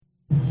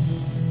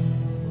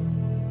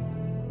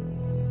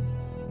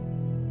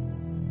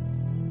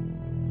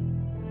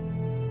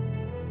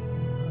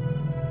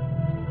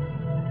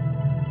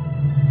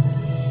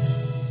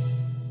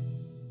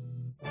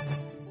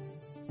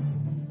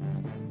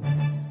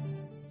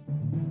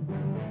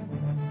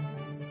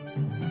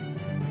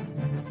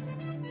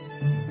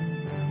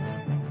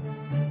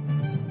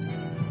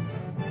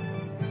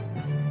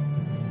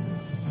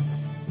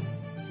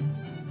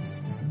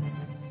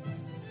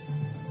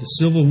The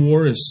civil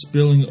war is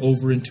spilling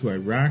over into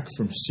Iraq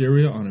from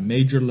Syria on a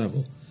major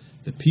level.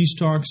 The peace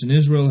talks in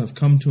Israel have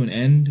come to an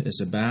end as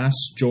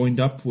Abbas joined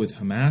up with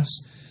Hamas,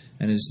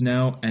 and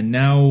now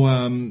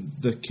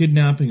the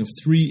kidnapping of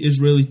 3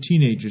 Israeli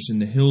teenagers in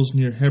the hills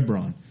near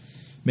Hebron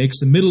makes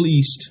the Middle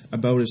East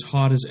about as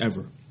hot as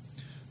ever.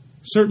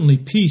 Certainly,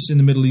 peace in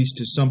the Middle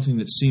East is something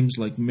that seems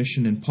like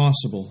mission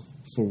impossible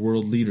for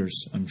world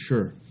leaders, I'm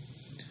sure.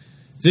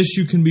 This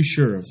you can be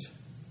sure of.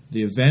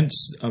 The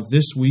events of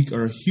this week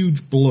are a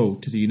huge blow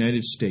to the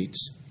United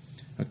States,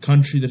 a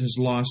country that has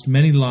lost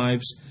many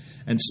lives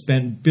and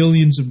spent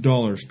billions of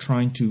dollars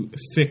trying to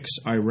fix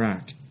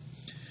Iraq.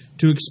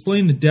 To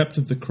explain the depth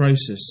of the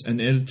crisis,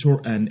 an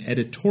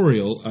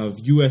editorial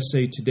of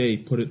USA Today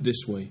put it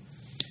this way: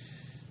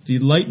 the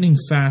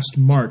lightning-fast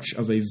march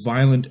of a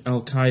violent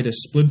al-Qaeda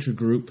splinter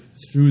group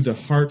through the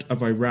heart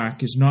of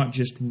Iraq is not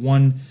just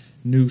one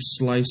new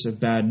slice of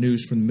bad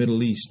news from the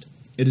Middle East.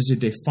 It is a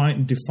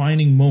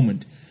defining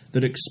moment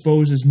that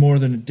exposes more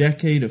than a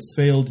decade of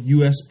failed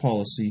U.S.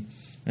 policy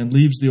and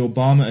leaves the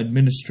Obama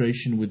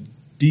administration with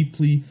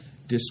deeply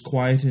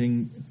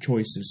disquieting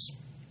choices.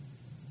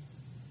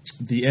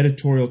 The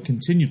editorial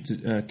continued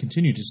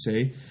to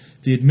say,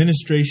 the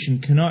administration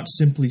cannot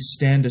simply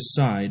stand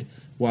aside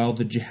while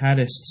the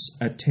jihadists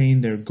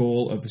attain their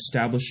goal of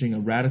establishing a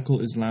radical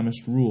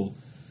Islamist rule.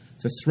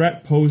 The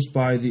threat posed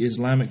by the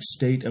Islamic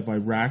State of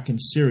Iraq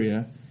and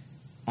Syria,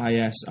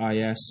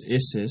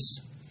 ISIS,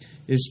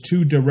 is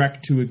too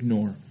direct to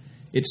ignore.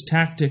 Its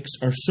tactics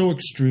are so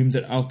extreme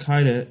that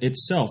al-Qaeda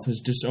itself has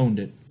disowned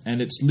it,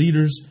 and its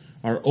leaders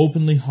are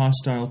openly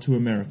hostile to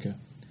America.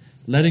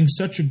 Letting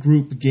such a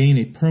group gain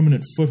a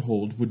permanent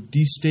foothold would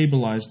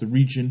destabilize the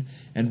region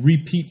and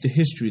repeat the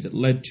history that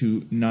led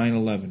to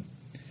 9/11.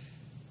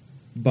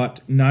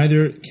 But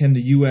neither can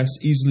the U.S.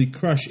 easily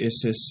crush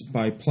ISIS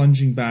by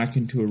plunging back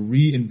into a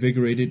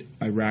reinvigorated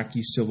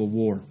Iraqi civil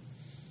war.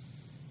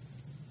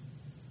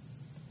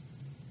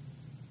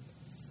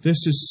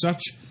 This is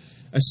such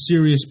a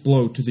serious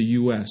blow to the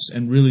U.S.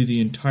 and really the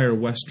entire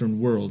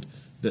Western world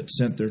that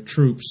sent their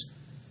troops,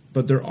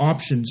 but their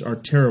options are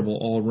terrible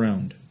all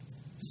around.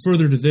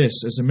 Further to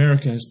this, as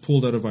America has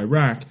pulled out of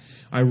Iraq,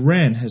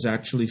 Iran has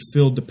actually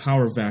filled the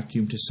power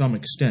vacuum to some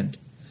extent.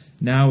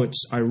 Now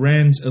it's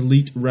Iran's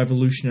elite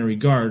Revolutionary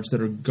Guards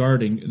that are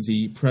guarding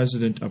the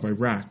president of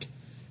Iraq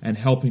and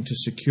helping to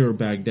secure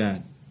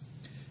Baghdad.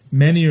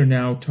 Many are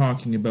now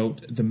talking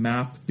about the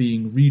map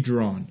being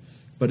redrawn,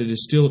 but it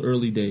is still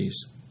early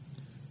days.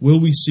 Will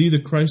we see the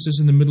crisis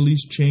in the Middle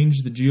East change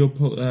the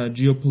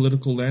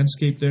geopolitical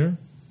landscape there?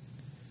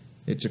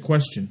 It's a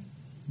question.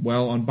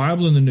 Well, on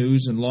Bible in the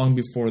News and long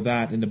before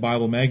that in the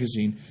Bible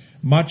magazine,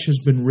 much has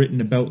been written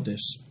about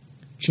this.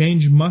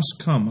 Change must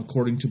come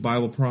according to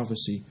Bible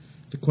prophecy.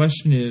 The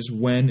question is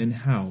when and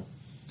how.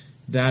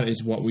 That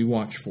is what we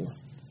watch for.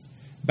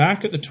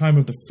 Back at the time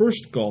of the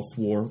First Gulf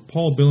War,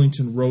 Paul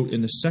Billington wrote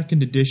in the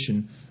second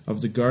edition of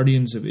the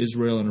Guardians of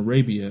Israel and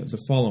Arabia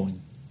the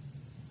following: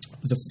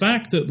 the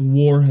fact that the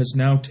war has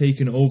now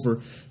taken over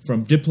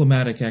from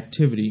diplomatic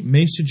activity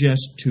may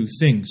suggest 2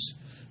 things.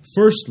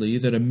 Firstly,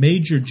 that a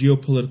major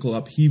geopolitical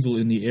upheaval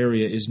in the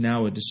area is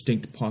now a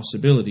distinct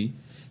possibility,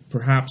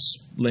 perhaps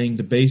laying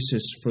the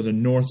basis for the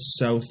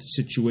north-south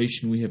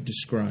situation we have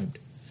described.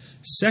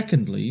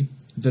 Secondly,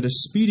 that a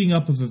speeding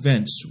up of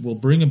events will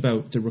bring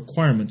about the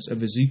requirements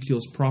of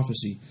Ezekiel's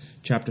prophecy,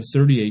 chapter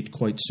 38,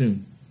 quite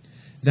soon.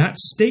 That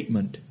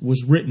statement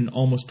was written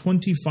almost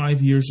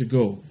 25 years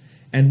ago,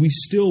 and we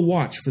still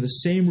watch for the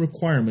same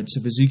requirements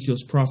of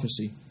Ezekiel's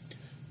prophecy.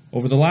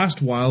 Over the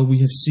last while, we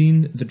have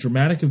seen the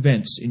dramatic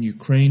events in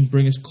Ukraine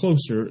bring us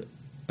closer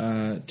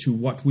to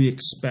what we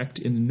expect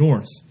in the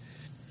north.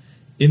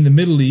 In the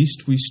Middle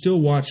East, we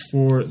still watch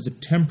for the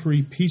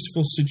temporary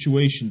peaceful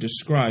situation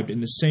described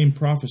in the same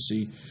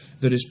prophecy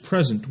that is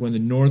present when the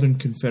Northern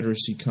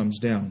Confederacy comes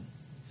down.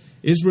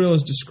 Israel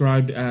is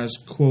described as,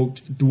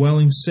 quote,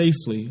 dwelling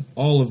safely,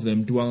 all of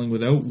them dwelling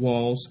without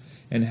walls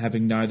and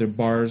having neither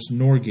bars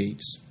nor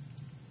gates.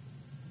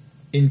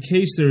 In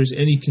case there is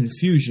any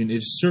confusion, it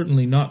is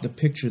certainly not the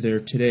picture there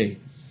today.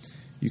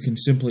 You can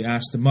simply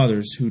ask the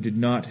mothers who did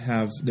not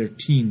have their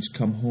teens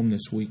come home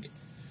this week,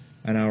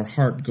 and our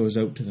heart goes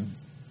out to them.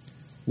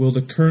 Will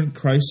the current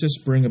crisis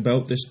bring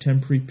about this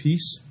temporary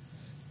peace?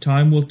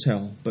 Time will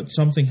tell, but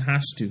something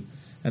has to,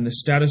 and the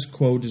status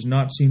quo does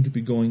not seem to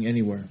be going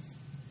anywhere.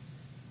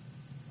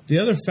 The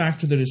other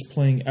factor that is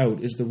playing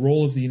out is the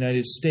role of the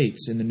United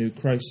States in the new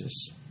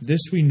crisis.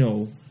 This we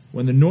know.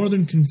 When the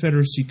Northern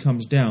Confederacy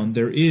comes down,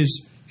 there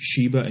is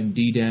Sheba and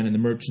Dedan and the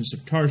merchants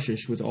of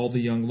Tarshish with all the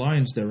young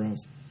lions thereof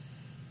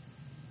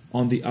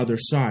on the other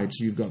side.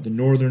 So you've got the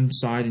northern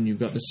side and you've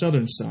got the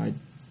southern side.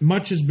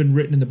 Much has been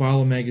written in the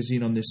Bible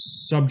magazine on this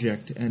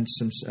subject and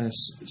some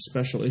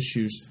special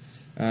issues,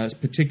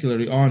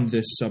 particularly on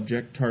this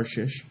subject,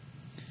 Tarshish.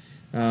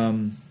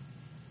 But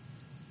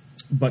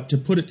to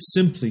put it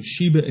simply,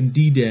 Sheba and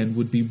Dedan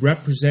would be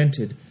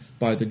represented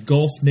by the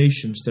Gulf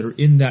nations that are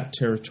in that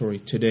territory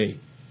today.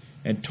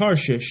 And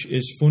Tarshish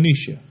is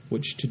Phoenicia,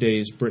 which today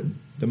is Britain.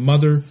 The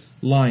mother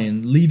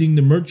lion leading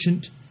the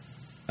merchant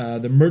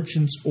the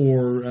merchants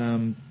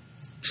or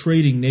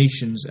trading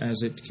nations,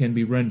 as it can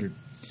be rendered.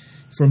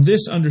 From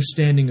this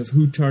understanding of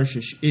who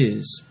Tarshish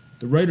is,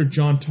 the writer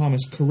John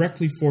Thomas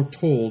correctly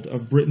foretold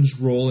of Britain's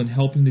role in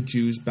helping the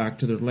Jews back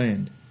to their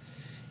land.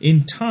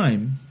 In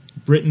time,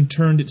 Britain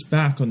turned its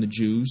back on the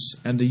Jews,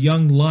 and the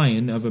young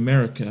lion of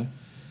America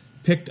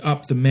picked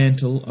up the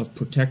mantle of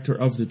protector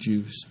of the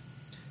Jews.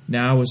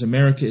 Now, as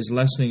America is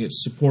lessening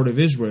its support of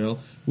Israel,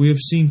 we have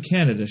seen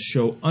Canada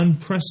show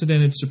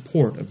unprecedented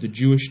support of the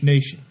Jewish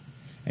nation,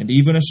 and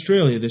even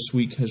Australia this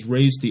week has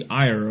raised the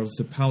ire of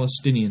the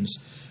Palestinians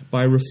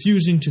by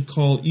refusing to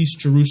call East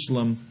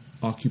Jerusalem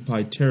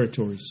occupied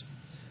territories,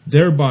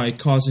 thereby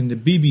causing the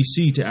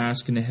BBC to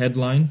ask in a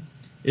headline,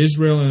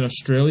 "Israel and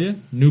Australia,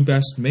 new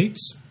best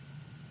mates?"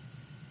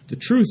 The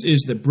truth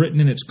is that Britain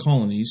and its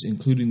colonies,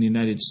 including the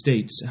United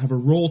States, have a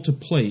role to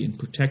play in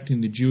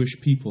protecting the Jewish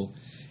people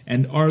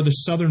and are the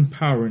southern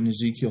power in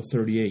Ezekiel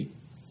 38.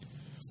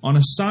 On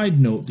a side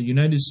note, the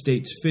United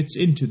States fits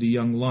into the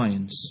Young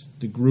Lions,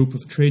 the group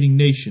of trading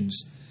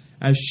nations,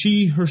 as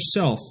she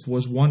herself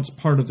was once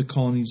part of the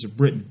colonies of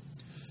Britain.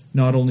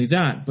 Not only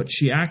that, but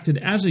she acted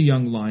as a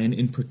young lion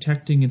in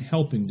protecting and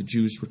helping the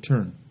Jews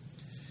return.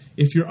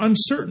 If you're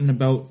uncertain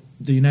about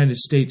the United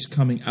States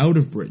coming out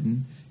of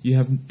Britain, you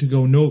have to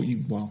go no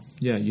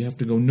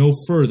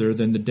further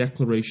than the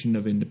Declaration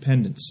of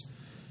Independence,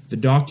 the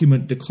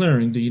document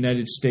declaring the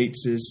United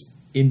States'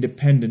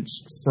 independence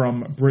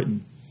from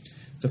Britain.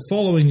 The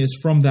following is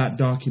from that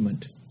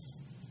document: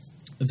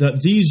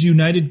 that these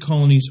united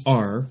colonies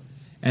are,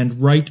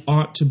 and right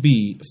ought to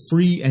be,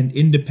 free and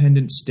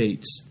independent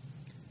states,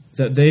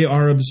 that they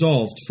are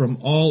absolved from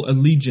all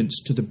allegiance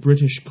to the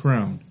British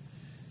Crown.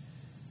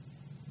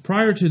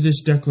 Prior to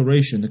this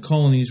declaration, the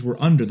colonies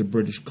were under the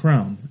British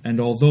Crown, and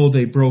although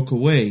they broke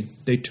away,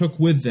 they took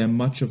with them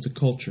much of the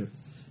culture,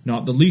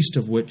 not the least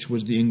of which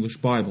was the English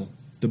Bible,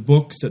 the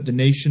book that the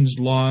nation's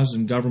laws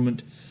and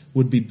government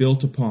would be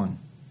built upon.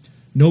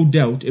 No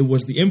doubt it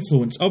was the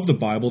influence of the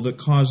Bible that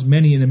caused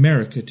many in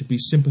America to be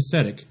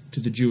sympathetic to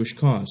the Jewish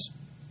cause.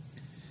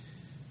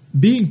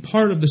 Being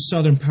part of the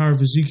southern power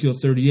of Ezekiel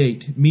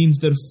 38 means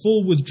that a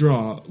full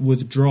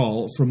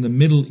withdrawal from the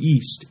Middle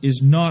East is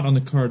not on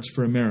the cards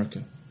for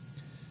America.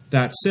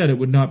 That said, it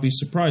would not be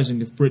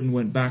surprising if Britain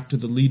went back to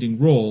the leading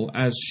role,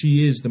 as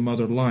she is the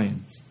mother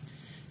lion.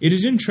 It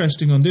is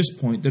interesting on this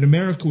point that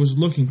America was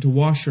looking to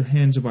wash her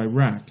hands of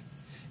Iraq,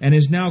 and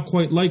is now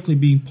quite likely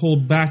being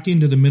pulled back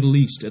into the Middle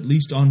East, at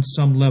least on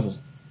some level.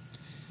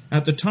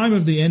 At the time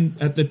of the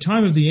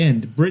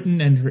end, Britain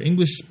and her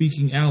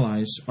English-speaking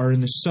allies are in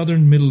the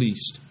southern Middle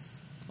East.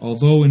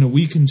 Although in a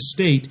weakened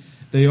state,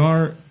 they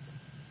are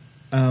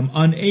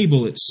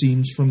unable, it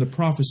seems, from the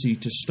prophecy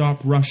to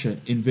stop Russia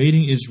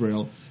invading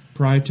Israel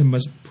prior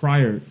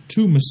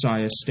to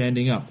Messiah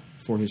standing up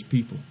for his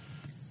people.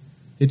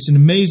 It's an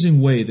amazing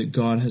way that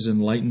God has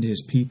enlightened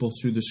his people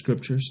through the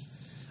Scriptures.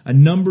 A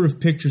number of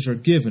pictures are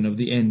given of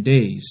the end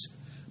days,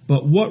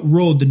 but what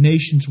road the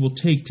nations will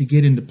take to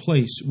get into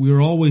place, we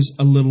are always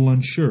a little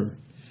unsure.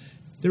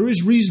 There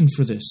is reason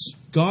for this.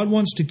 God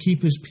wants to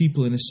keep his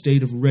people in a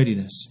state of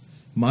readiness,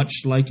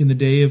 much like in the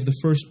day of the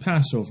first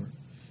Passover.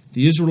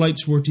 The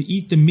Israelites were to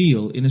eat the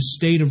meal in a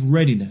state of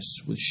readiness,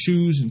 with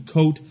shoes and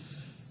coat,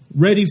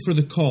 ready for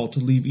the call to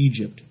leave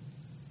Egypt.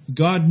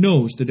 God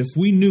knows that if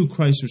we knew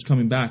Christ was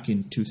coming back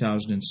in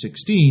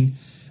 2016,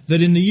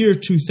 that in the year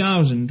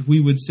 2000 we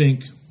would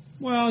think,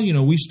 well,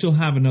 we still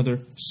have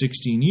another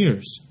 16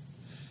 years.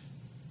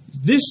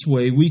 This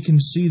way we can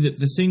see that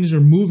the things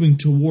are moving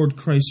toward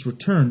Christ's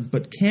return,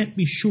 but can't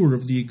be sure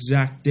of the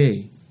exact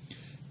day.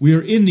 We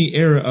are in the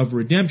era of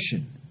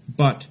redemption,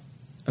 but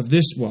of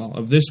this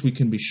we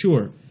can be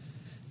sure.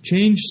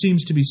 Change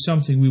seems to be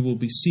something we will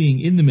be seeing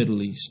in the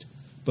Middle East,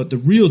 but the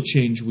real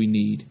change we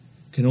need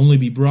can only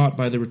be brought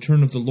by the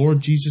return of the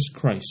Lord Jesus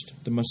Christ,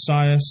 the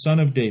Messiah, Son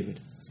of David.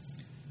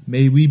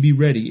 May we be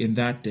ready in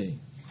that day.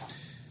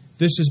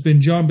 This has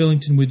been John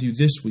Billington with you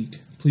this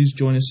week. Please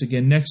join us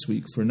again next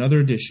week for another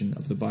edition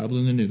of the Bible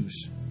in the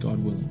News,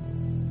 God willing.